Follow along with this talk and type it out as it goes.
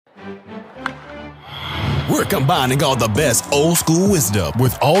We're combining all the best old school wisdom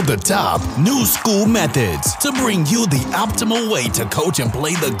with all the top new school methods to bring you the optimal way to coach and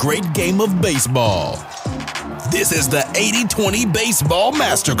play the great game of baseball. This is the 80-20 Baseball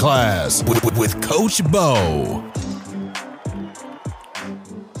Masterclass with Coach Bo.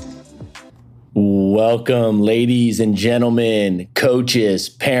 Welcome, ladies and gentlemen, coaches,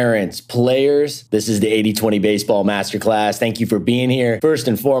 parents, players. This is the 80-20 Baseball Masterclass. Thank you for being here. First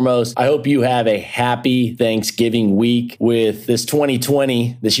and foremost, I hope you have a happy Thanksgiving week with this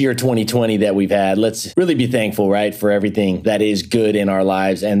year 2020 that we've had. Let's really be thankful, right, for everything that is good in our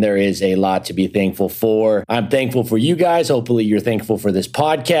lives, and there is a lot to be thankful for. I'm thankful for you guys. Hopefully, you're thankful for this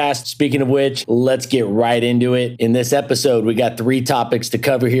podcast. Speaking of which, let's get right into it. In this episode, we got 3 topics to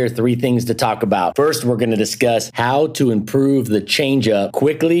cover here, 3 things to talk about. First, we're going to discuss how to improve the changeup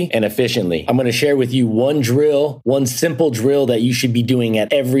quickly and efficiently. I'm going to share with you one simple drill that you should be doing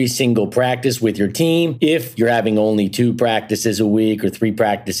at every single practice with your team if you're having only 2 practices a week or 3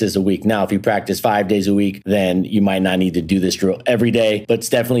 practices a week. Now, if you practice 5 days a week, then you might not need to do this drill every day, but it's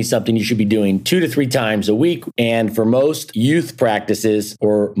definitely something you should be doing 2 to 3 times a week. And for most youth practices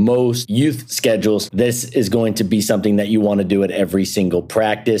or most youth schedules, this is going to be something that you want to do at every single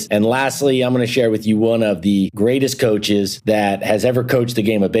practice. And lastly, I'm going to share with you one of the greatest coaches that has ever coached the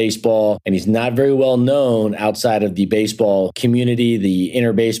game of baseball, and he's not very well known outside of the baseball community, the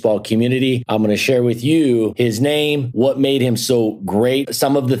inner baseball community. I'm going to share with you his name, what made him so great,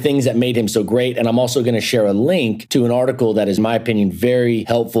 some of the things that made him so great, and I'm also going to share a link to an article that is, in my opinion, very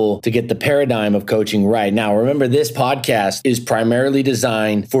helpful to get the paradigm of coaching right. Now, remember, this podcast is primarily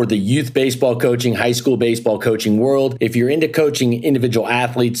designed for the youth baseball coaching, high school baseball coaching world. If you're into coaching individual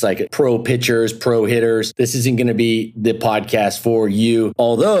athletes like pro pitchers, pro hitters, this isn't going to be the podcast for you.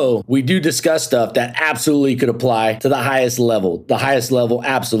 Although we do discuss stuff that absolutely could apply to the highest level. The highest level,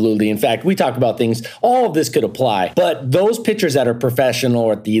 absolutely. In fact, we talk about things, all of this could apply. But those pitchers that are professional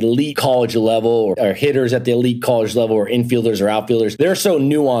or at the elite college level, or hitters at the elite college level, or infielders or outfielders, they're so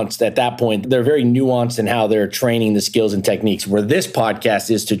nuanced at that point. They're very nuanced in how they're training the skills and techniques, where this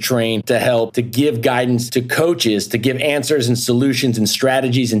podcast is to train, to help, to give guidance to coaches, to give answers and solutions and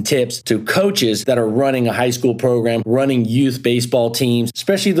strategies and tips to coaches that are running a high school program, running youth baseball teams,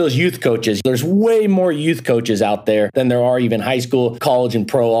 especially those youth coaches. There's way more youth coaches out there than there are even high school, college, and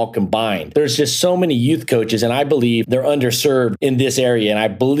pro all combined. There's just so many youth coaches, and I believe they're underserved in this area. And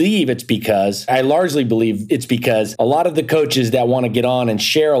I largely believe it's because a lot of the coaches that want to get on and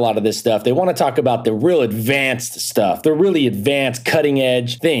share a lot of this stuff, they want to talk about the real advanced stuff, the really advanced, cutting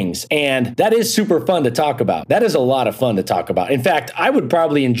edge things. And that is super fun to talk about. That is a lot of fun to talk about. In fact, I would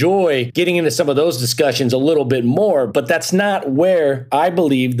probably enjoy getting into some of those discussions a little bit more, but that's not where I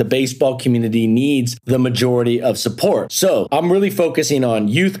believe the baseball community needs the majority of support. So I'm really focusing on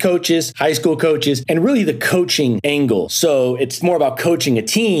youth coaches, high school coaches, and really the coaching angle. So it's more about coaching a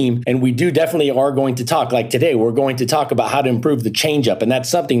team, and we definitely are going to talk, like today, we're going to talk about how to improve the changeup, and that's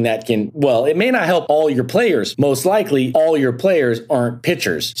something that it may not help all your players. Most likely, all your players aren't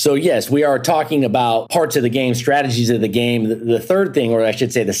pitchers. So yes, we are talking about parts of the game, strategies of the game. The third thing, or I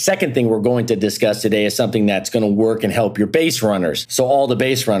should say the second thing we're going to discuss today is something that's going to work and help your base runners. So all the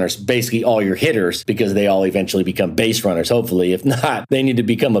base runners, basically all your hitters, because they all eventually become base runners, hopefully. If not, they need to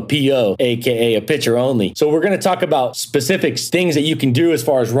become a PO, aka a pitcher only. So we're going to talk about specific things that you can do as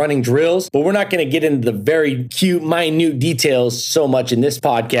far as running drills, but we're not going to get into the very cute, minute details so much in this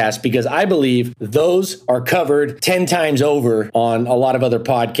podcast, because I believe those are covered 10 times over on a lot of other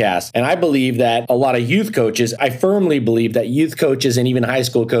podcasts. And I believe that a lot of youth coaches, I firmly believe that youth coaches and even high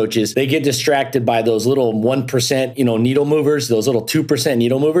school coaches, they get distracted by those little 1%, needle movers, those little 2%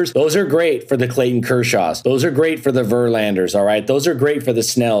 needle movers. Those are great for the Clayton Kershaws. Those are great for the Verlanders, all right? Those are great for the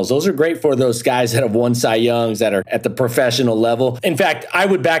Snells. Those are great for those guys that have won Cy Youngs that are at the professional level. In fact, I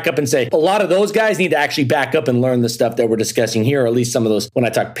would back up and say a lot of those guys need to actually back up and learn the stuff that we're discussing here, or at least some of those, when I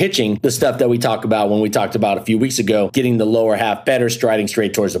talk pitching, the stuff that we talk about when we talked about a few weeks ago, getting the lower half better, striding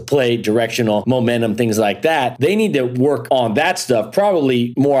straight towards the plate, directional, momentum, things like that. They need to work on that stuff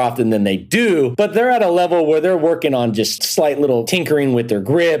probably more often than they do, but they're at a level where they're working on just slight little tinkering with their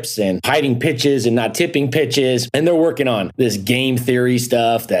grips and hiding pitches and not tipping pitches. And they're working on this game theory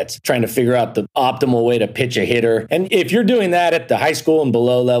stuff that's trying to figure out the optimal way to pitch a hitter. And if you're doing that at the high school and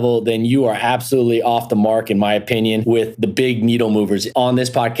below level, then you are absolutely off the mark, in my opinion, with the big needle movers. On this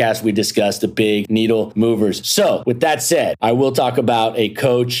podcast, we discussed the big needle movers. So with that said, I will talk about a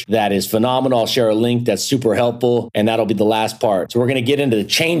coach that is phenomenal. I'll share a link that's super helpful, and that'll be the last part. So we're going to get into the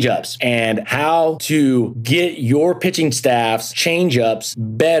changeups. and how to get your pitching staff's changeups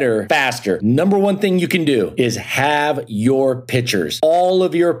better, faster. Number one thing you can do is have your pitchers, all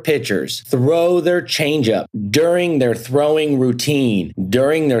of your pitchers, throw their changeup during their throwing routine,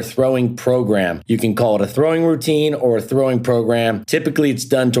 during their throwing program. You can call it a throwing routine or a throwing program. Typically, it's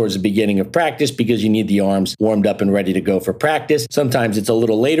done towards the beginning of practice because you need the arms warmed up and ready to go for practice. Sometimes it's a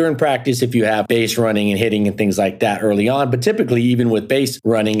little later in practice if you have base running and hitting and things like that early on. But typically, even with base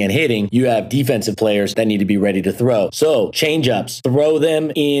running and hitting, you have defensive players that need to be ready to throw. So changeups, throw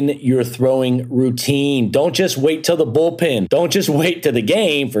them in your throwing routine. Don't just wait till the bullpen. Don't just wait to the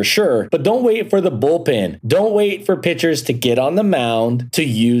game for sure, but don't wait for the bullpen. Don't wait for pitchers to get on the mound to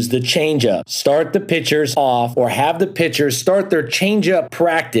use the changeup. Start the pitchers off or have the pitchers start their changeup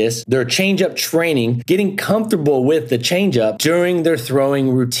practice, their changeup training, getting comfortable with the changeup during their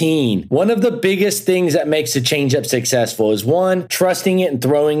throwing routine. One of the biggest things that makes the changeup successful is one, trusting it and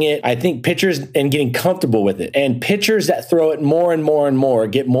throwing it. I think pitchers and getting comfortable with it. And pitchers that throw it more and more and more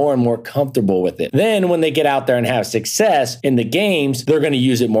get more and more comfortable with it. Then when they get out there and have success in the games, they're going to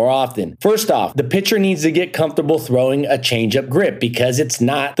use it more often. First off, the pitcher needs to get comfortable throwing a changeup grip because it's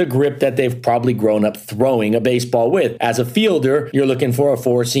not the grip that they've probably grown up throwing a baseball with. As a fielder, you're looking for a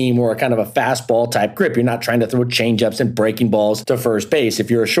four seam or a kind of a fastball type grip. You're not trying to throw changeups and breaking balls to first base if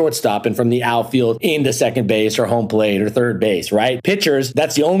you're a shortstop and from the outfield into second base or home plate or third base, right? Pitchers,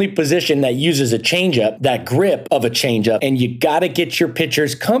 that's the only position that uses a changeup, that grip of a changeup, and you got to get your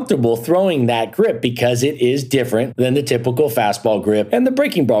pitchers comfortable throwing that grip because it is different than the typical fastball grip and the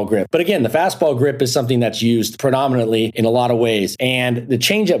breaking ball grip. But again, the fastball grip is something that's used predominantly in a lot of ways, and the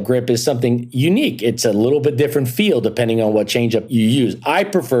changeup grip is something unique. It's a little bit different feel depending on what changeup you use. I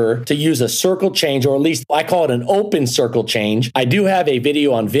prefer to use a circle change, or at least I call it an open circle change. I do have a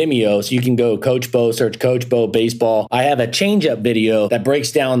video on Vimeo, so you can go Coach Bo, search Coach Bo Baseball. I have a changeup video that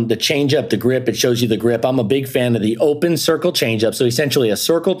breaks down the changeup, the grip. It shows you the grip. I'm a big fan of the open circle changeup. So essentially a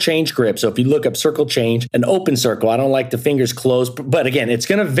circle change grip. So if you look up circle change, an open circle, I don't like the fingers closed, but again, it's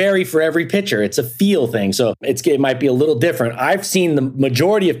going to vary for every pitcher. It's a feel thing. So it might be a little different. I've seen the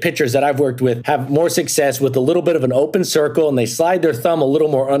majority of pitchers that I've worked with have more success with a little bit of an open circle, and they slide their thumb a little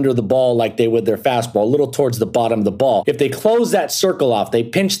more under the ball like they would their fastball, a little towards the bottom of the ball. If they close that circle off, they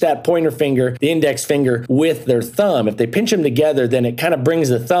pinch that pointer finger, the index finger with their thumb. If they pinch them together, then it kind of brings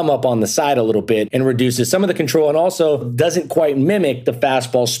the thumb up on the side a little bit and reduces some of the control and also doesn't quite mimic the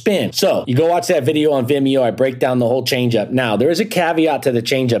fastball spin. So you go watch that video on Vimeo. I break down the whole changeup. Now, there is a caveat to the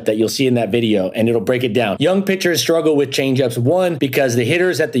changeup that you'll see in that video, and it'll break it down. Young pitchers struggle with changeups, one, because the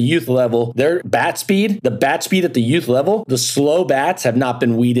hitters at the youth level, their bat speed, the bat speed at the youth level, the slow bats have not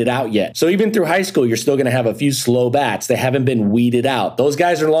been weeded out yet. So even through high school, you're still going to have a few slow bats. They haven't been weeded out. Those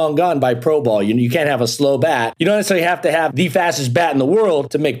guys are long gone by pro ball. You can't have a slow bat. You don't necessarily have to have the fastest bat in the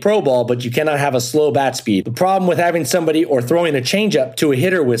world to make pro ball, but you cannot have a slow bat speed. The problem with having somebody or throwing a changeup to a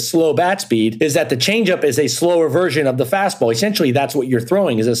hitter with slow bat speed is that the changeup is a slower version of the fastball. Essentially, that's what you're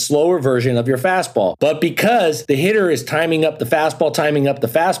throwing, is a slower version of your fastball. But because the hitter is timing up the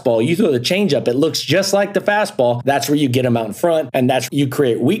fastball, you throw the changeup, it looks just like the fastball. That's where you get them out in front, and that's where you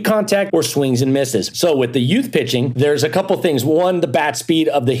create weak contact or swings and misses. So with the youth pitching, there's a couple things. One, the bat speed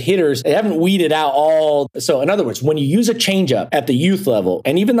of the hitters, they haven't weeded out all. So in other words, when you use a changeup at the youth level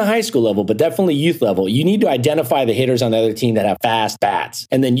and even the high school level, but definitely youth level, you need to identify the hitters on the other team that have fast bats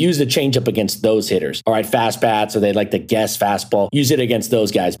and then use the changeup against those hitters. All right, fast bats, or they like to guess fastball, use it against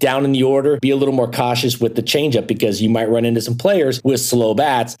those guys. Down in the order, be a little more cautious with the changeup because you might run into some players with slow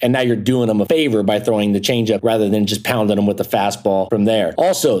bats, and now you're doing them a favor by throwing the changeup rather than just pounding them with the fastball from there.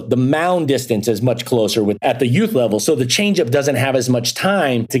 Also, the mound distance is much closer at the youth level, so the changeup doesn't have as much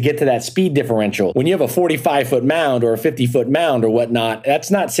time to get to that speed differential. When you have a 45-foot mound or a 50-foot mound or whatnot,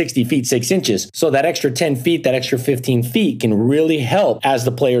 that's not 60 feet 6 inches. So that extra 10 feet, that extra 15 feet can really help as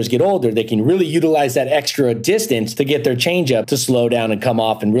the players get older. They can really utilize that extra distance to get their changeup to slow down and come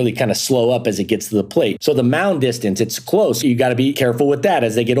off and really kind of slow up as it gets to the plate. So the mound distance, it's close. You got to be careful with that.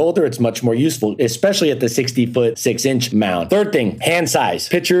 As they get older, it's much more useful, especially at the 60-foot 6-inch mound. Third thing, hand size.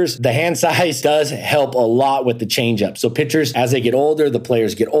 Pitchers, the hand size does help a lot with the changeup. So pitchers, as they get older, the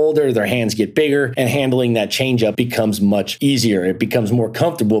players get older, their hands get bigger, and handling that changeup becomes much easier. It becomes more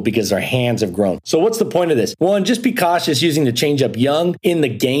comfortable because their hands have grown. So what's the point of this? One, just be cautious using the changeup young in the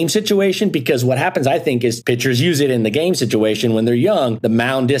game situation, because what happens, I think, is pitchers use it in the game situation when they're young. The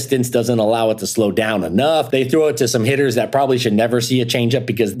mound distance doesn't allow it to slow down enough. They throw it to some hitters that probably should never see a changeup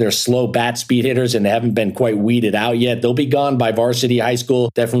because they're slow bat speed hitters and they haven't been quite weeded out yet. They'll be gone by varsity, high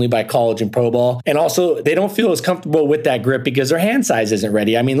school, definitely by college and pro ball. And also, they don't feel as comfortable with that grip because their hand size isn't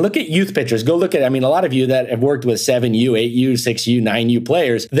ready. I mean, look at youth pitchers. Go look at, a lot of you that have worked with 7U, 8U, 6U, 9U you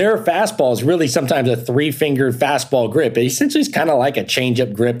players, their fastball is really sometimes a 3-fingered fastball grip. It essentially is kind of like a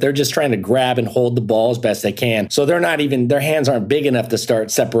changeup grip. They're just trying to grab and hold the ball as best they can. So their hands aren't big enough to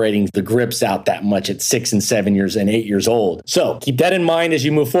start separating the grips out that much at 6 and 7 years and 8 years old. So keep that in mind as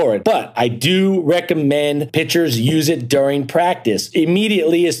you move forward. But I do recommend pitchers use it during practice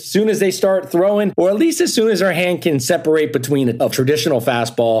immediately as soon as they start throwing, or at least as soon as their hand can separate between a traditional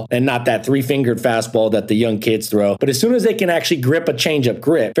fastball and not that 3-fingered fastball that the young kids throw. But as soon as they can actually grip a changeup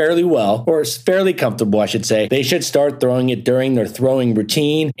grip fairly well, or fairly comfortable, I should say, they should start throwing it during their throwing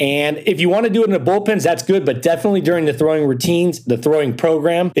routine. And if you want to do it in the bullpens, that's good, but definitely during the throwing routines, the throwing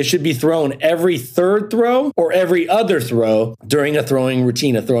program, it should be thrown every third throw or every other throw during a throwing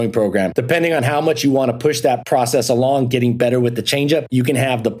routine, a throwing program. Depending on how much you want to push that process along, getting better with the changeup, you can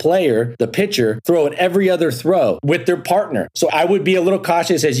have the player, the pitcher, throw it every other throw with their partner. So I would be a little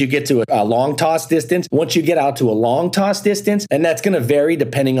cautious as you get to a long toss distance. Once you get out to a long toss distance, and that's going to vary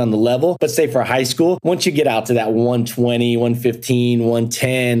depending on the level, but say for high school, once you get out to that 120, 115,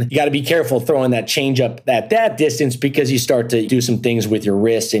 110, you got to be careful throwing that changeup at that distance because you start to do some things with your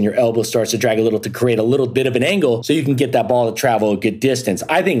wrists and your elbow starts to drag a little to create a little bit of an angle so you can get that ball to travel a good distance.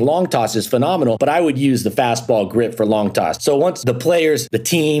 I think long toss is phenomenal, but I would use the fastball grip for long toss. So once the players, the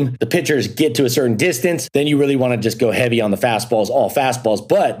team, the pitchers get to a certain distance, then you really want to just go heavy on the fastballs, all fastballs.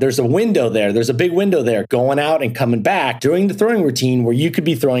 But there's a window there. There's a big window there going out and coming back during the throwing routine where you could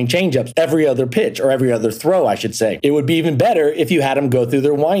be throwing changeups every other pitch or every other throw, I should say. It would be even better if you had them go through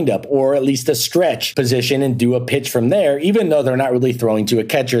their windup or at least a stretch position and do a pitch from there, even though they're not really throwing to a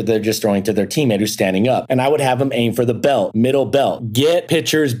catcher, they're just throwing to their teammate who's standing up. And I would have them aim for the belt, middle belt. Get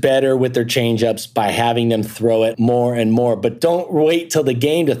pitchers better with their changeups by having them throw it more and more, but don't wait till the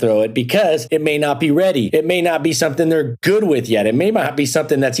game to throw it because it may not be ready. It may not be something they're good with yet. It may not be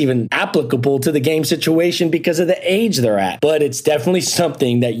something that's even applicable to the game situation because of the age they're at, but it's definitely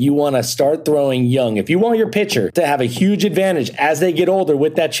something that you want to start throwing young. If you want your pitcher to have a huge advantage as they get older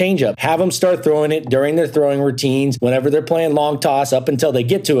with that changeup, have them start throwing it during their throwing routines, whenever they're playing long toss up until they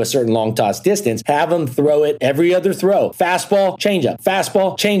get to a certain long toss distance, have them throw it every other throw. Fastball, changeup,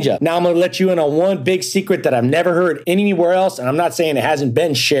 fastball, changeup. Now I'm going to let you in on one big secret that I've never heard anywhere else, and I'm not saying it hasn't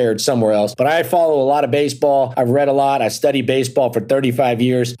been shared somewhere else, but I follow a lot of baseball. I've read a lot. I've studied baseball for 35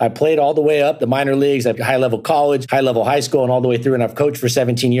 years. I played all the way up the minor leagues, at high-level college, high-level high school, and all the way through, and I've coached for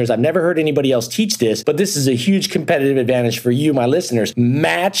 17 years. I've never heard anybody else teach this, but this is a huge competitive advantage for you, my listeners.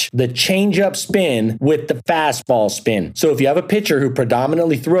 Match the changeup spin with the fastball spin. So if you have a pitcher who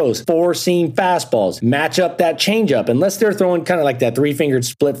predominantly throws 4-seam fastballs, match up that changeup, unless they're throwing kind of like that 3-fingered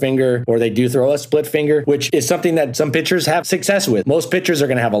split finger, or they do throw a split finger, which is something that some pitchers have success with. Most pitchers are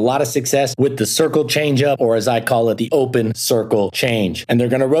going to have a lot of success with the circle changeup, or as I call it, the open circle change. And they're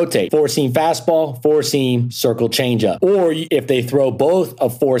going to rotate 4-seam fastball, 4-seam circle changeup. Or if they throw both a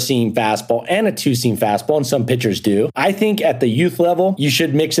 4-seam fastball and a 2-seam fastball, and some pitchers do, I think at the youth level, you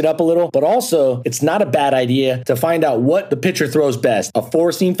should mix it up a little, but also it's not a bad idea to find out what the pitcher throws best, a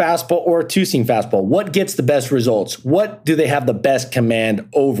 4-seam fastball or a 2-seam fastball. What gets the best results? What do they have the best command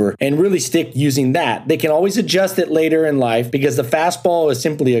over? And really stick using that. They can always adjust it later in life because the fastball is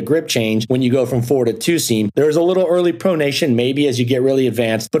simply a grip change when you go from 4 to 2-seam. There's a little early pronation maybe as you get really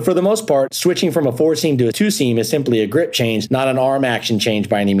advanced, but for the most part, switching from a 4-seam to a 2-seam is simply a grip change, not an arm action change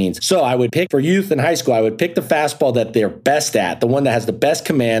by any means. So I would pick for youth and high school, I would pick the fastball that they're best at, the one that has the best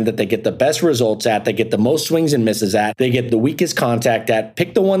command, that they get the best results at, they get the most swings and misses at, they get the weakest contact at.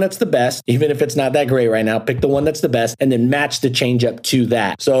 Pick the one that's the best, even if it's not that great right now, pick the one that's the best, and then match the changeup to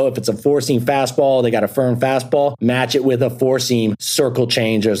that. So if it's a 4-seam fastball, they got a firm fastball, match it with a 4-seam circle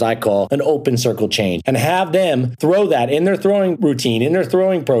change, or as I call an open circle change, and have them throw that in their throwing routine, in their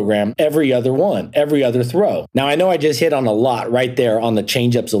throwing program, every other throw. Now I know I just hit on a lot right there on the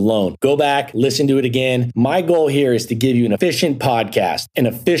changeups alone. Go back, listen to it again. My goal here is to give you an efficient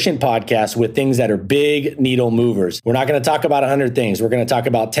podcast with things that are big needle movers. We're not going to talk about 100 things. We're going to talk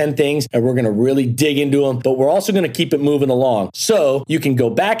about 10 things and we're going to really dig into them, but we're also going to keep it moving along. So you can go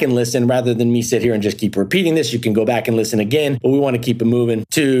back and listen rather than me sit here and just keep repeating this. You can go back and listen again, but we want to keep it moving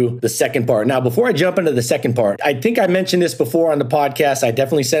to the second part. Now, before I jump into the second part, I think I mentioned this before on the podcast. I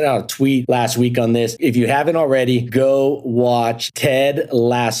definitely sent out a tweet last week on this. If you haven't already, go watch Ted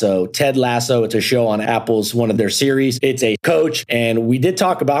Lasso. Ted Lasso, it's a show on Apple's, one of their series. It's a coach, and we did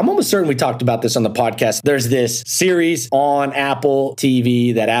talk about, I'm almost certain we talked about this on the podcast. There's this series on Apple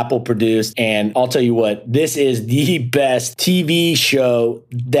TV that Apple produced, and I'll tell you what, this is the best TV show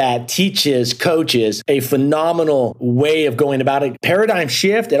that teaches coaches a phenomenal way of going about it. Paradigm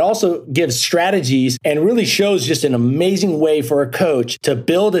shift. It also gives strategies and really shows just an amazing way for a coach to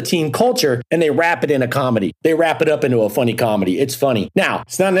build a team culture, and they wrap it in a comedy. They wrap it up into a funny funny comedy. It's funny. Now,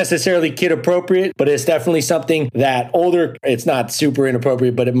 it's not necessarily kid appropriate, but it's definitely something that it's not super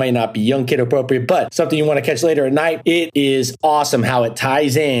inappropriate, but it might not be young kid appropriate, but something you want to catch later at night. It is awesome how it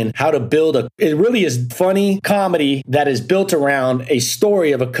ties in, how to build it really is funny comedy that is built around a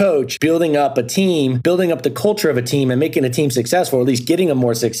story of a coach building up a team, building up the culture of a team and making a team successful, or at least getting them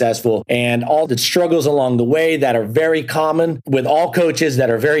more successful, and all the struggles along the way that are very common with all coaches, that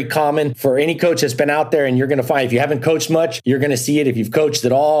are very common for any coach that's been out there. And you're going to find, if you haven't coached much, you're going to see it. If you've coached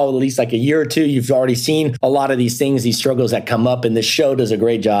at all, at least like a year or two, you've already seen a lot of these things, these struggles that come up. And this show does a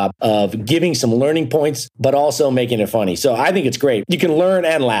great job of giving some learning points, but also making it funny. So I think it's great. You can learn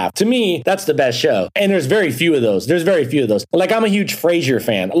and laugh. To me, that's the best show. And there's very few of those. Like, I'm a huge Frasier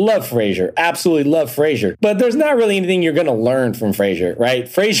fan. I love Frasier. Absolutely love Frasier. But there's not really anything you're going to learn from Frasier, right?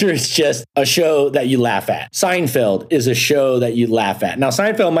 Frasier is just a show that you laugh at. Seinfeld is a show that you laugh at. Now,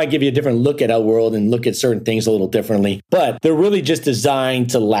 Seinfeld might give you a different look at our world and look at certain things a little differently, but they're really just designed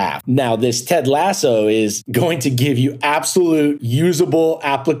to laugh. Now, this Ted Lasso is going to give you absolute, usable,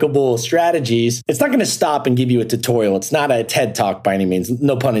 applicable strategies. It's not going to stop and give you a tutorial. It's not a TED Talk by any means,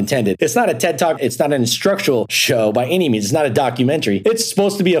 no pun intended. It's not a TED Talk. It's not an instructional show by any means. It's not a documentary. It's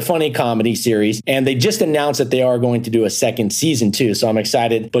supposed to be a funny comedy series, and they just announced that they are going to do a second season too, so I'm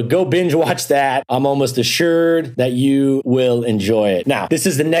excited. But go binge watch that. I'm almost assured that you will enjoy it. Now, this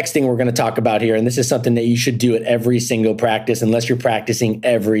is the next thing we're going to talk about here, and this is something that you should do at every single practice, unless you're practicing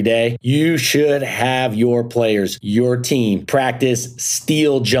every day. You should have your players, your team, practice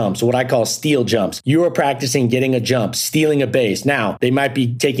steal jumps, what I call steal jumps. You are practicing getting a jump, stealing a base. Now, they might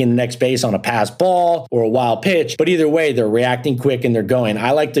be taking the next base on a pass ball or a wild pitch, but either way, they're reacting quick and they're going.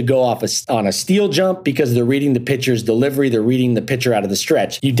 I like to go off on a steal jump because they're reading the pitcher's delivery. They're reading the pitcher out of the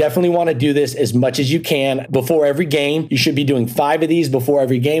stretch. You definitely want to do this as much as you can before every game. You should be doing 5 of these before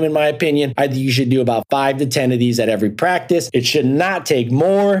every game, in my opinion. I think you should do about 5 to 10 of these at every practice. It should not take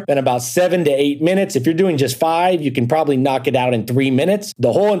more than about 7 to 8 minutes. If you're doing just 5, you can probably knock it out in 3 minutes.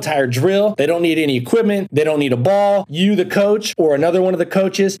 The whole entire drill. They don't need any equipment. They don't need a ball. You, the coach, or another one of the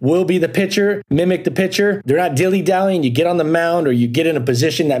coaches will be the pitcher, mimic the pitcher. They're not dilly-dallying. You get on the mound or you get in a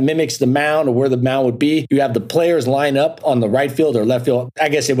position that mimics the mound or where the mound would be. You have the players line up on the right field or left field. I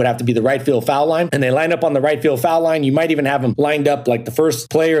guess it would have to be the right field foul line. And they line up on the right field foul line. You might even have them lined up like the first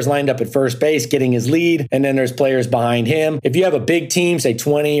player is lined up at first base, getting his lead. And then there's players behind him. If you have a big team, say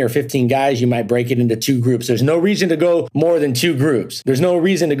 20 or 15 guys, you might break it into 2 groups. There's no reason to go more than 2 groups. There's no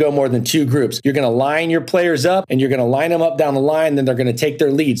reason to go more than 2 groups. You're going to line your players up and you're going to line them up down the line. Then they're going to take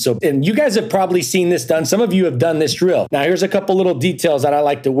their lead. So, and you guys have probably seen this done. Some of you have done this drill. Now, here's a couple little details that I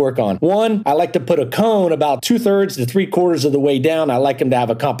like to work on. One, I like to put a cone about 2/3 to 3/4 of the way down. I like them to have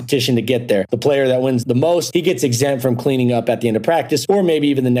a competition to get there. The player that wins the most, he gets exempt from cleaning up at the end of practice, or maybe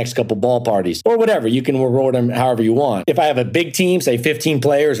even the next couple ball parties, or whatever. You can reward them however you want. If I have a big team, say 15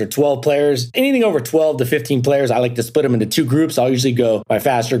 players or 12 players, anything over 12 to 15 players, I like to split them into 2 groups. I'll usually go my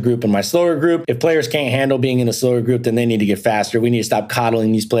faster group and my slower group. If players can't handle being in a slower group, then they need to get faster. We need to stop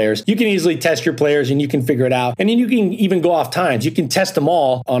coddling these players. You can easily test your players and you can figure it out. And then you can even go off times. You can test them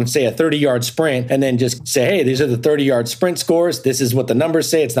all on, say, a 30-yard sprint and then just say, hey, these are the 30-yard sprint scores. This is what the numbers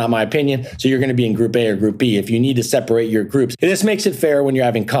say. It's not my opinion. So you're going to be in group A or group B if you need to separate your groups. This makes it fair when you're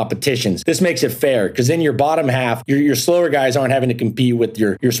having competitions. This makes it fair because then your bottom half, your slower guys aren't having to compete with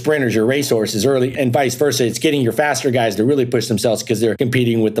your sprinters, your racehorses early, and vice versa. It's getting your faster guys to really push themselves because they're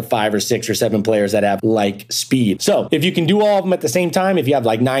competing with the 5 or 6 or 7 players that have like speed. So if you can do all of them at the same time, if you have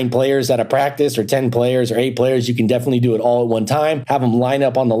like 9 players at a practice or 10 players or 8 players, you can definitely do it all at one time. Have them line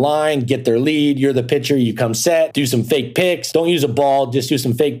up on the line, get their lead. You're the pitcher. You come set, do some fake picks. Don't use a ball. Just do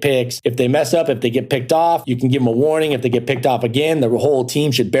some fake picks. If they mess up, if they get picked off, you can give them a warning. If they get picked off again, the whole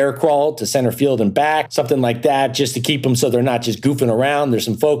team should bear crawl to center field and back, something like that, just to keep them so they're not just goofing around. There's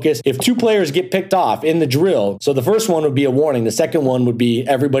some focus. If 2 players get picked off in the drill, so the first one would be a warning. The second one would be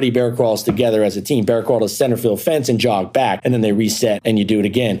everybody bear crawls together as a team. Bear crawl to center field fence and jog back, and then they reset and you do it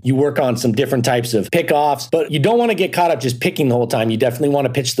again. You work on some different types of pickoffs, but you don't want to get caught up just picking the whole time. You definitely want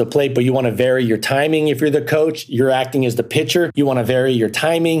to pitch to the plate, but you want to vary your timing. If you're the coach, you're acting as the pitcher. You want to vary your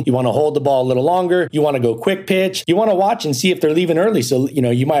timing. You want to hold the ball a little longer. You want to go quick pitch. You want to watch and see if they're leaving early. So,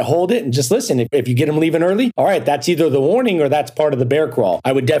 you might hold it and just listen. If you get them leaving early, all right, that's either the warning or that's part of the bear crawl.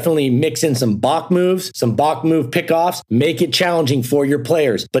 I would definitely mix in some balk moves, some balk move pickoffs. Make it challenging for your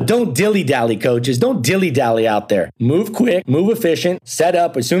players, but don't dilly-dally, coaches. Don't dilly-dally out there. Move quick, move efficient, set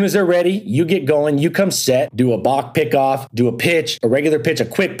up. As soon as they're ready, you get going, you come set, do a balk pickoff, do a pitch, a regular pitch, a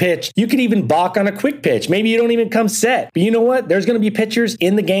quick pitch. You can even balk on a quick pitch. Maybe you don't even come set, but you know what? There's going to be pitchers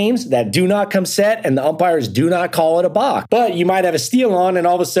in the games that do not come set and the umpires do not call it a balk, but you might have a steal on and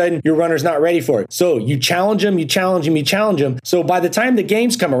all of a sudden your runner's not ready for it. So you challenge challenge them, you challenge them, you challenge them. So by the time the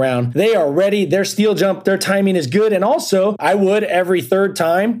games come around, they are ready. Their steel jump, their timing is good. And also, I would every third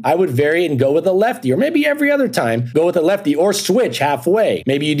time, I would vary it and go with a lefty, or maybe every other time, go with a lefty or switch halfway.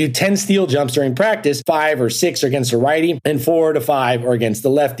 Maybe you do 10 steel jumps during practice, 5 or 6 are against the righty, and 4 to 5 are against the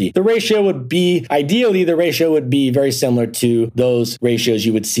lefty. The ratio would be, ideally, the ratio would be very similar to those ratios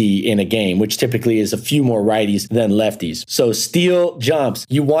you would see in a game, which typically is a few more righties than lefties. So steel jumps,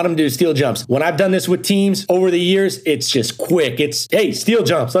 you want them to do steel jumps. When I've done this with teams over the years, it's just quick. It's, hey, steel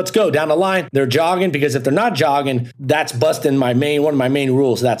jumps, let's go down the line. They're jogging, because if they're not jogging, that's busting one of my main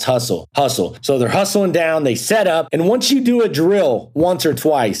rules. That's hustle. So they're hustling down, they set up. And once you do a drill once or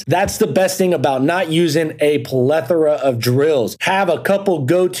twice, that's the best thing about not using a plethora of drills. Have a couple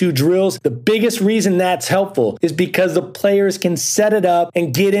go-to drills. The biggest reason that's helpful is because the players can set it up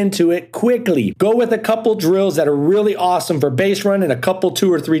and get into it quickly. Go with a couple drills that are really awesome for base run and a couple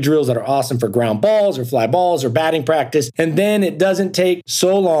 2 or 3 drills that are awesome for ground balls or fly balls or batting practice. And then it doesn't take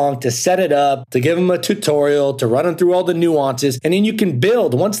so long to set it up, to give them a tutorial, to run them through all the nuances. And then you can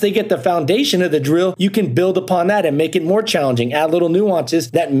build. Once they get the foundation of the drill, you can build upon that and make it more challenging. Add little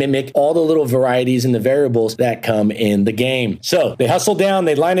nuances that mimic all the little varieties and the variables that come in the game. So they hustle down,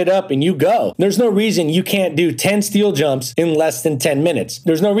 they line it up, and you go. There's no reason you can't do 10 steel jumps in less than 10 minutes.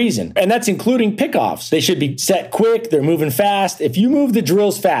 There's no reason. And that's including pickoffs. They should be set quick. They're moving fast. If you move the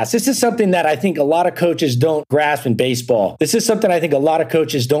drills fast, this is something that I think a lot of coaches don't grasp in baseball. This is something I think a lot of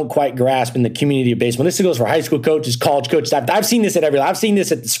coaches don't quite grasp in the community of baseball. This goes for high school coaches, college coaches. I've seen this at every level. I've seen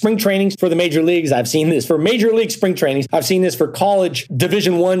this at the spring trainings for the major leagues. I've seen this for major league spring trainings. I've seen this for college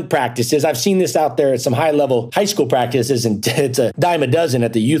Division I practices. I've seen this out there at some high-level high school practices, and it's a dime a dozen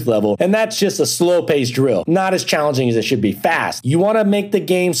at the youth level. And that's just a slow-paced drill. Not as challenging as it should be. Fast. You want to make the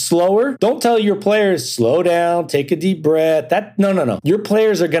game slower? Don't tell your players, slow down, take a deep breath. No. Your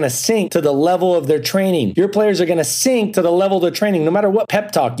players are going to sink to the level of their training. Your players are going to sink to the level of their training, no matter what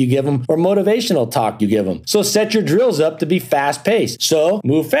pep talk you give them or motivational talk you give them. So set your drills up to be fast-paced. So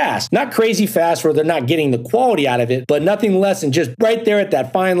move fast. Not crazy fast where they're not getting the quality out of it, but nothing less than just right there at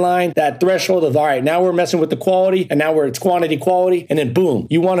that fine line, that threshold of, all right, now we're messing with the quality, and now it's quantity quality, and then boom,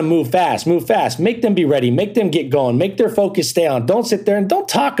 you want to move fast. Make them be ready. Make them get going. Make their focus stay on. Don't sit there and don't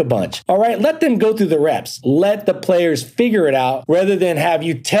talk a bunch. All right, let them go through the reps. Let the players figure it out rather than have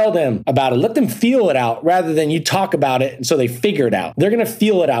you tell them about it. Let them feel it out rather than you talk about it and so they figure it out. They're going to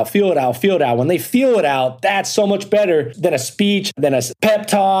feel it out. When they feel it out, that's so much better than a speech, than a pep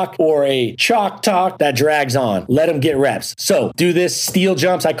talk or a chalk talk that drags on. Let them get reps. So do this steel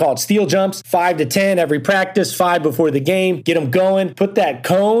jumps. I call it steel jumps, 5 to 10 every practice, 5 before the game. Get them going. Put that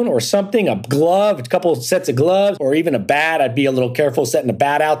cone or something, a glove, a couple of sets of gloves, or even a bat. I'd be a little careful setting a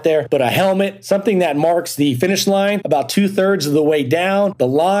bat out there, but a helmet, something that marks the finish line about 2/3 of the way down the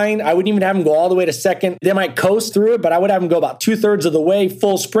line. I wouldn't even have them go all the way to second. They might coast through it, but I would have them go about 2/3 of the way,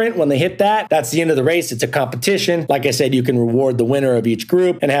 full sprint. When they hit that, that's the end of the race. It's a competition. Like I said, you can reward the winner of each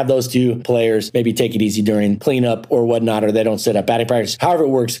group and have those 2 players maybe take it easy during cleanup or whatnot, or they don't set up batting practice. However it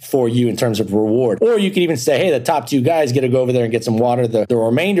works for you in terms of reward. Or you could even say, hey, the top 2 guys get to go over there and get some water. The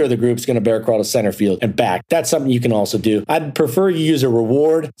remainder of the group's going to bear crawl to center field and back. That's something you can also do. I'd prefer you use a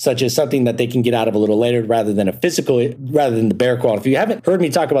reward, such as something that they can get out of a little later rather than the bear crawl. If you haven't heard me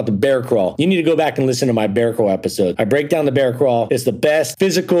talk about the bear crawl, you need to go back and listen to my bear crawl episode. I break down the bear crawl. It's the best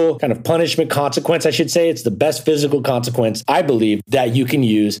physical kind of punishment consequence, I should say. It's the best physical consequence, I believe, that you can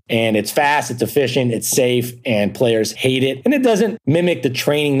use. And it's fast, it's efficient, it's safe, and players hate it. And it doesn't mimic the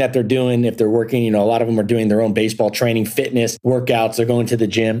training that they're doing if they're working. A lot of them are doing their own baseball training, fitness, workouts, they're going to the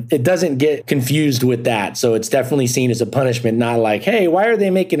gym. It doesn't get confused with that. So it's definitely seen as a punishment, not like, hey, why are they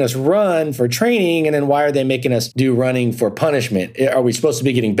making us run for training? And then why are they making us do running for punishment? Are we supposed to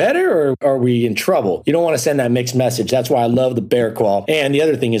be getting better or are we in trouble? You don't want to send that mixed message. That's why I love the bear crawl. And the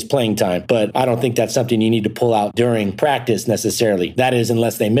other thing is playing time. But I don't think that's something you need to pull out during practice necessarily. That is,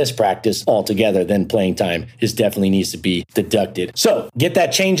 unless they miss practice altogether, then playing time definitely needs to be deducted. So get that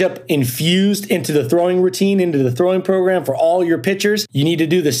changeup infused into the throwing routine, into the throwing program for all your pitchers. You need to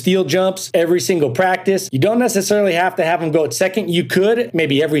do the steel jumps every single practice. You don't necessarily have to have them go at second. You could,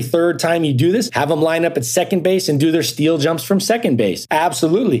 maybe every third time you do this, have them line up at second base and do their steel jumps from second base.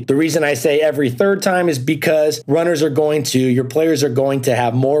 Absolutely. The reason I say every third time is because your players are going to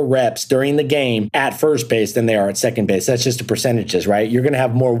have more reps during the game at first base than they are at second base. That's just the percentages, right? You're going to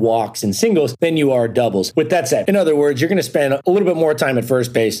have more walks and singles than you are doubles. With that said, in other words, you're going to spend a little bit more time at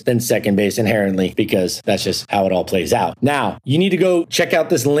first base than second base inherently, because that's just how it all plays out. Now, you need to go check out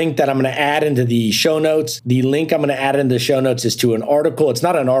this link that I'm going to add into the show notes. The link I'm going to add into the show notes is to an article. It's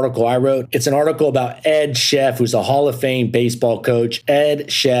not an article I wrote. It's an article about Ed Sheff, who's a Hall of Fame baseball coach. Ed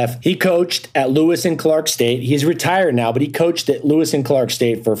Sheff, he coached at Lewis and Clark State. He's retired now, but he coached at Lewis and Clark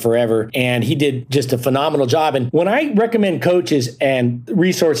State for forever, and he did just a phenomenal job. And when I recommend coaches and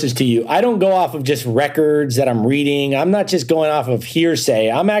resources to you, I don't go off of just records that I'm reading. I'm not just going off of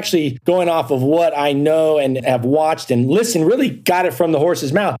hearsay. I'm actually going off of what I know and have watched and listened, really got it from the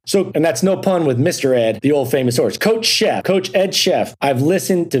horse's mouth. So, and that's no pun with Mr. Ed, the old famous horse. Coach Ed Sheff. I've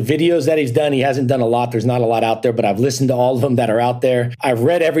listened to videos that he's done. He hasn't done a lot. There's not a lot out there, but I've listened to all of them that are out there. I've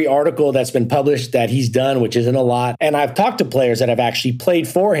read every article that's been published that he's done, which isn't a lot. And I've talked to players that have actually played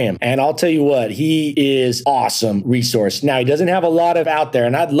for him. And I'll tell you what, he is awesome resource. Now, he doesn't have a lot of out there,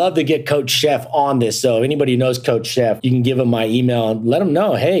 and I'd love to get Coach Sheff on this. So if anybody knows Coach Sheff, you can give him my email and let him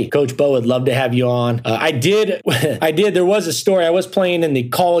know, hey, Coach Bo would love to have you on. I did. There was a story. I was playing in the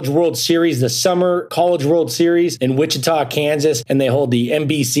College World Series, the Summer College World Series in Wichita, Kansas, and they hold the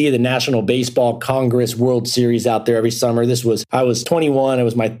NBC, the National Baseball Congress World Series out there every summer. I was 21. It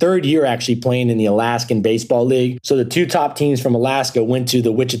was my third year actually playing in the Alaskan Baseball League. So the two top teams from Alaska went to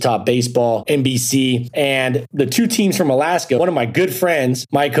the Wichita Baseball NBC, and the two teams from Alaska, one of my good friends,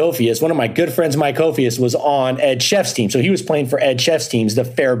 Mike Ophius, was on Ed Sheff's team. So he was playing for Ed Sheff's teams, the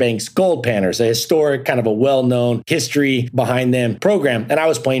Fairbanks Gold Panthers, a historic, kind of a well-known history behind them program. And I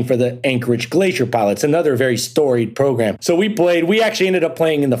was playing for the Anchorage Glacier Pilots, another very storied program. So we actually ended up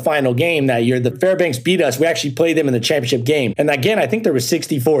playing in the final game that year. The Fairbanks beat us. We actually played them in the championship game. And again, I think there were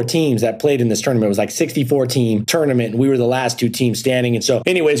 64 teams that played in this tournament. It was like 64 team tournament. And we were the last two teams standing. And so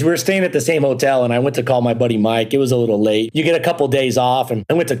anyways, we were staying at the same hotel, and I went to call my buddy Mike. It was a little late. You get a couple days off, and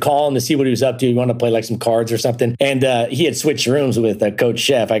I went to call him to see what he was up to. He wanted to play like some cards or something. And he had switched rooms with Coach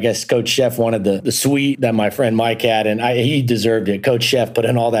Sheff. I guess Coach Sheff wanted the suite that my friend Mike had, and he deserved it. Coach Sheff put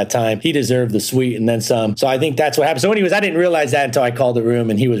in all that time. He deserved the suite and then some. So I think that's what happened. So anyways, I didn't realize that until I called the room,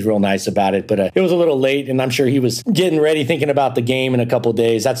 and he was real nice about it. But it was a little late, and I'm sure he was getting ready, thinking about the game in a couple of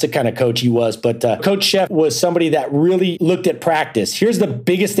days. That's the kind of coach he was. But Coach Sheff was somebody that really looked at practice. Here's the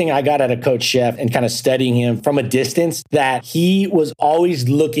biggest thing I got out of Coach Sheff and kind of studying him from a distance, that he was always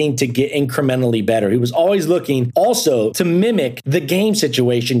looking to get incrementally better. He was always looking also to mimic the game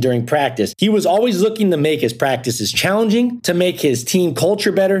situation during practice. He was always looking to make his practices challenging, to make his team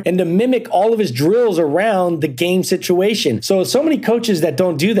culture better, and to mimic all of his drills around the game situation. So many coaches that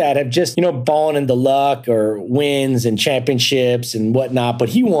don't do that have just, balling into luck or wins and championships and whatnot. But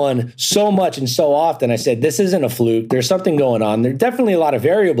he won so much and so often. I said, this isn't a fluke. There's something going on. There are definitely a lot of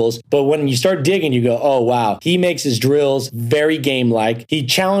variables. But when you start digging, you go, oh, wow. He makes his drills very game-like. He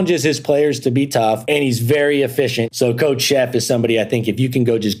challenges his players to be tough, and he's very efficient. So Coach Sheff is somebody, I think, if you can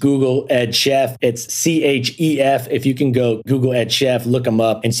go just Google Ed Sheff, it's Chef. If you can go Google Ed Sheff, look him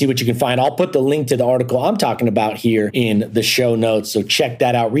up and see what you can find. I'll put the link to the article I'm talking about here in the show notes. So check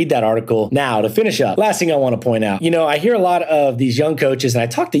that out. Read that article. Now, to finish up, last thing I want to point out, I hear a lot of these young coaches, and I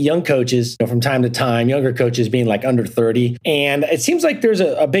talk to young coaches from time to time, younger coaches being like under 30. And it seems like there's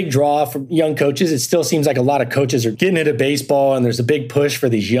a big draw from young coaches. It still seems like a lot of coaches are getting into baseball, and there's a big push for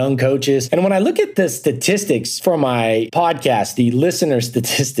these young coaches. And when I look at the statistics for my podcast, the listener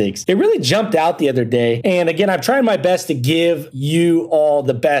statistics, it really jumped out the other day. And again, I've tried my best to give you all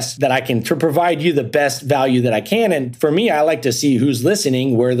the best that I can, to provide you the best value that I can. And for me, I like to see who's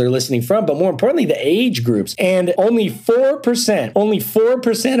listening, where they're listening from, but more importantly, the age groups. And only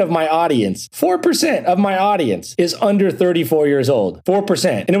 4% of my audience, 4% of my audience is under 34 years old.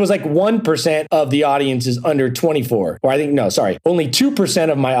 4%. And it was like 1% of the audience is under 24. Or only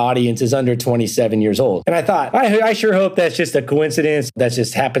 2% of my audience is under 27 years old. And I thought, I sure hope that's just a coincidence. That's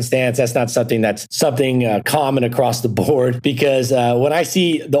just happenstance. That's not something common across the board. Because when I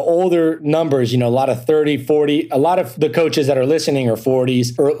see the older numbers, a lot of 30, 40, a lot of the coaches that are listening are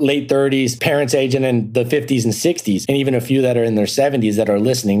 40s or late 30s, parents aging in the 50s and 60s, and even a few that are in their 70s that are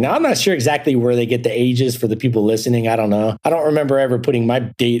listening. Now, I'm not sure exactly where they get the ages for the people listening. I don't know. I don't remember ever putting my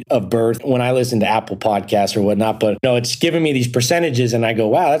date of birth when I listen to Apple Podcasts or whatnot, but no, it's giving me these percentages, and I go,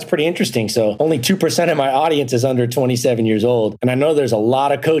 wow, that's pretty interesting. So only 2% of my audience is under 27 years old. And I know there's a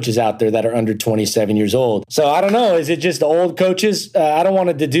lot of coaches out there that are under 27 years old. So I don't know. Is it just the old coaches? I don't want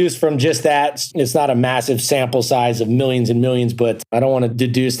to deduce from just that. It's not a massive sample size of millions and millions, but I don't want to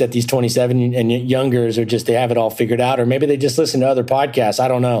deduce that these 27 and youngers are just, they have it all figured out, or maybe they just listen to other podcasts. I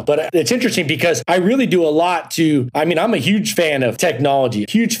don't know. But it's interesting because I really do a lot I'm a huge fan of technology,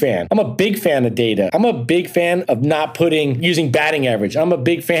 huge fan. I'm a big fan of data. I'm a big fan of not using batting average. I'm a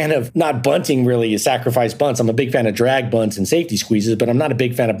big fan of not bunting, really, sacrifice bunts. I'm a big fan of drag bunts and safety squeezes, but I'm not a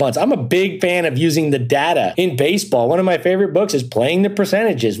big fan of bunts. I'm a big fan of using the data in baseball. One of my favorite books is Playing the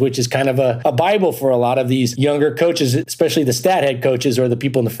Percentages, which is kind of a Bible for a lot of these younger coaches, especially the stat head coaches or the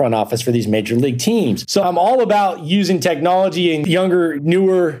people in the front office for these major league teams. So I'm all about using technology and younger,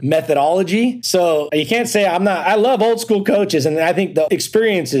 newer older methodology. So you can't say I love old school coaches. And I think the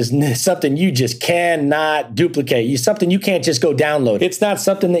experience is something you just cannot duplicate. It's something you can't just go download. It's not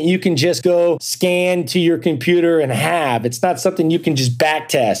something that you can just go scan to your computer and have. It's not something you can just back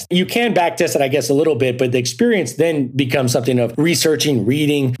test. You can back test it, I guess, a little bit, but the experience then becomes something of researching,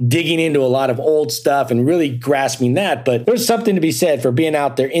 reading, digging into a lot of old stuff and really grasping that. But there's something to be said for being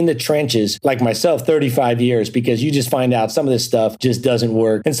out there in the trenches, like myself, 35 years, because you just find out some of this stuff just doesn't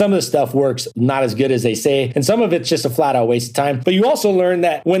work. And some of the stuff works not as good as they say. And some of it's just a flat out waste of time. But you also learn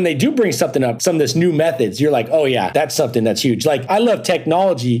that when they do bring something up, some of this new methods, you're like, oh yeah, that's something that's huge. Like I love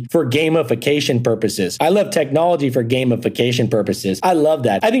technology for gamification purposes. I love I love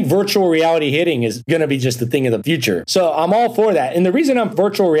that. I think virtual reality hitting is going to be just the thing of the future. So I'm all for that. And the reason I'm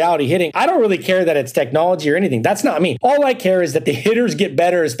virtual reality hitting, I don't really care that it's technology or anything. That's not me. All I care is that the hitters get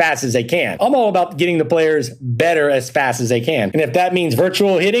better as fast as they can. I'm all about getting the players better as fast as they can. And if that means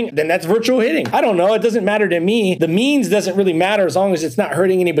virtual hitting, then that's virtual hitting. I don't know. It doesn't matter to me. The means doesn't really matter as long as it's not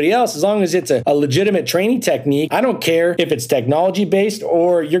hurting anybody else, as long as it's a legitimate training technique. I don't care if it's technology based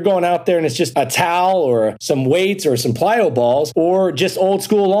or you're going out there and it's just a towel or some weights or some plyo balls or just old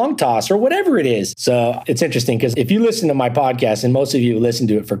school long toss or whatever it is. So it's interesting because if you listen to my podcast, and most of you have listened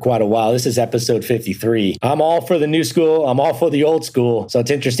to it for quite a while, this is episode 53. I'm all for the new school. I'm all for the old school. So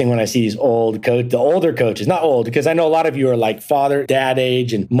it's interesting when I see these the older coaches, not old, because I know a lot of you are like father, dad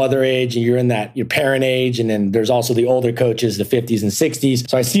age and mother age, and you're in that your parent age. And then there's also the older coaches, the 50s and 60s.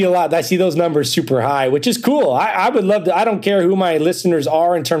 So I see those numbers super high, which is cool. I would love to, I don't care who my listeners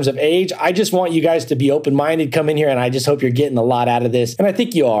are in terms of age. I just want you guys to be open-minded, come in here, and I just hope you're getting a lot out of this. And I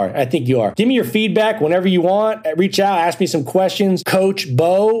think you are. Give me your feedback whenever you want. Reach out, ask me some questions. Coach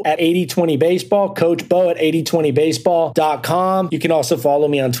Bo at 8020 Baseball, Coach Bo at 8020baseball.com. You can also follow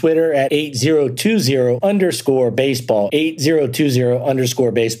me on Twitter at 8020_baseball, 8020_baseball,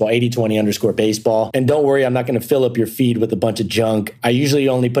 8020_baseball. And don't worry, I'm not going to fill up your feed with a bunch of junk. I usually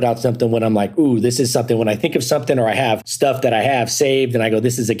only put out something when I'm like, ooh, this is something. When I think of something or I have stuff that I have saved and I go,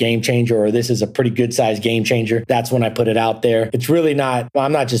 this is a game changer or this is a pretty good sized game changer, that's when I put it out there. It's really not,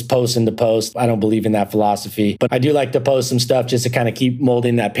 I'm not just posting to post. I don't believe in that philosophy, but I do like to post some stuff just to kind of keep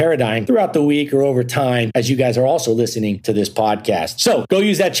molding that paradigm throughout the week or over time as you guys are also listening to this podcast. So go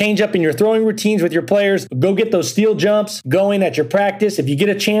use that change up in your throwing routines with your players. Go get those steal jumps going at your practice. If you get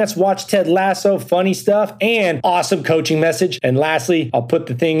a chance, watch Ted Lasso, funny stuff and awesome coaching message. And lastly, I'll put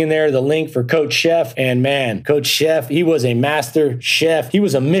the thing in there, the link for Coach Chef. And man, Coach Chef, he was a master chef. He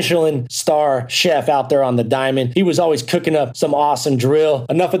was a Michelin star chef out there on the diamond. He was always cooking up some awesome drill.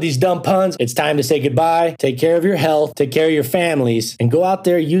 Enough of these dumb puns. It's time to say goodbye. Take care of your health. Take care of your families. And go out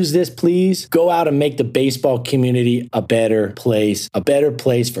there, use this, please. Go out and make the baseball community a better place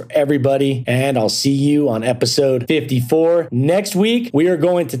for everybody. And I'll see you on episode 54. Next week, we are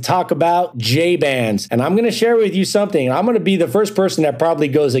going to talk about J-bands. And I'm going to share with you something. I'm going to be the first person that probably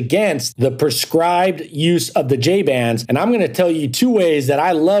goes against the prescribed use of the J-bands. And I'm going to tell you 2 ways that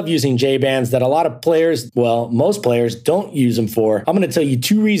I love using J-bands that a lot of players, well, most players don't use them for. I'm going to tell you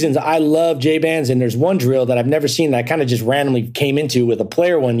 2 reasons I love J-bands. And there's one drill that I've never seen that I kind of just randomly came into with a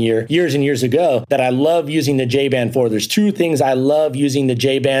player one year, years and years ago, that I love using the J-band for. There's 2 things I love using the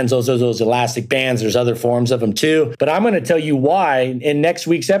J-bands, those elastic bands. There's other forms of them too. But I'm going to tell you why in next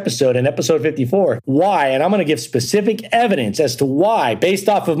week's episode, in episode 54, why. And I'm going to give specific evidence as to why, based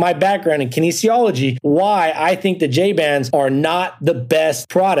off of my background in kinesiology, why I think the J-bands are not the best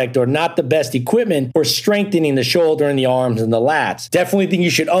product or not the best equipment for strengthening the shoulder and the arms and the lats. Definitely think you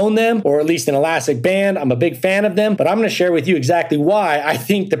should own them, or at least an elastic band. I'm a big fan of them, but I'm going to share with you exactly why I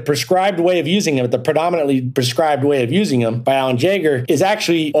think the prescribed way of using them, the predominantly prescribed way of using them by Alan Jaeger is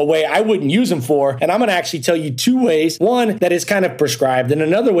actually a way I wouldn't use them for. And I'm going to actually tell you 2 ways. One that is kind of prescribed, and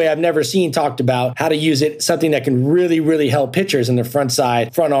another way I've never seen talked about how to use it, something that can really, really help pitchers in the front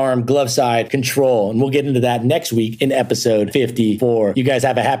side, front arm, glove side control. And we'll get into that next week in episode 54. You guys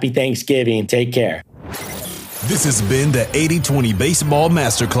have a happy Thanksgiving. Take care. This has been the 80/20 Baseball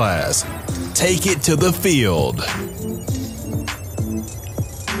Masterclass. Take it to the field.